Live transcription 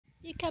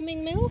You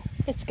coming, Mill?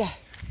 Let's go.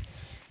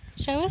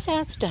 Show us how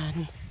it's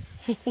done.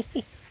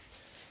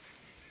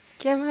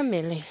 Come on,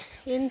 Millie.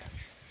 In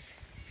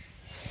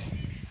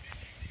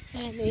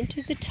and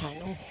into the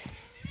tunnel.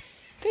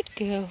 Good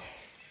girl.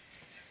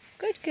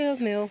 Good girl,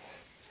 Mill.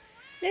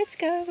 Let's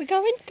go. We're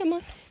going. Come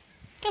on.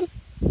 Come.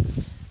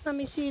 Let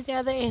me see you the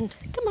other end.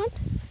 Come on.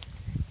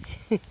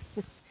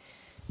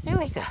 There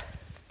we go.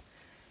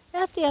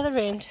 Out the other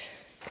end.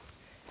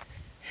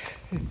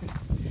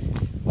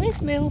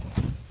 Where's Mill?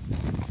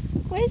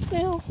 Where's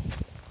Mill?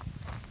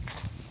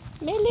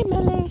 Millie,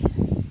 Millie.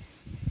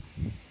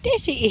 There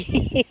she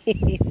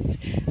is.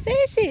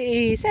 There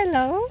she is.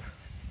 Hello.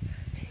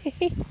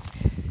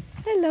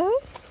 Hello.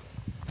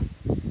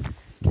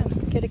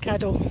 Come, get a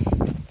cuddle.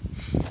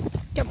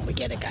 Come, we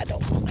get a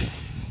cuddle.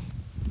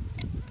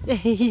 There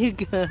you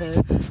go.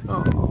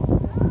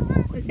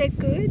 Oh, is that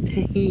good?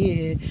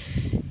 Yeah.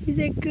 Is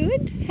that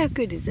good? How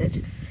good is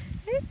it?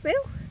 Hey,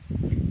 Will?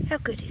 How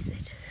good is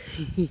it?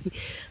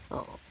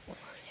 Oh,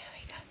 there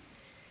we go.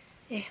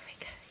 There we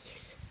go.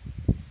 Yes.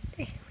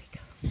 There we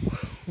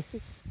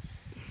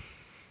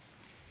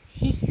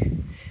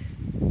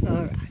go.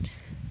 All right.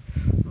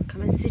 I'll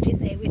come and sit in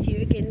there with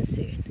you again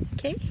soon.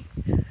 Okay?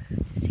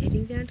 Just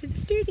heading down to the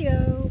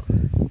studio.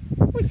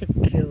 What's a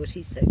girl?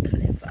 She's so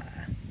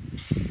clever.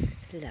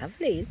 It's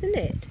lovely, isn't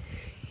it?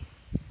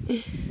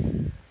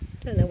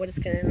 Don't know what it's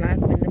going to like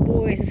when the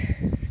boys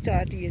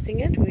start using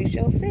it. We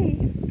shall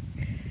see.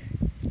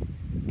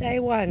 Day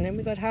one, and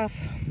we got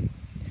half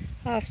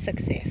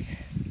success.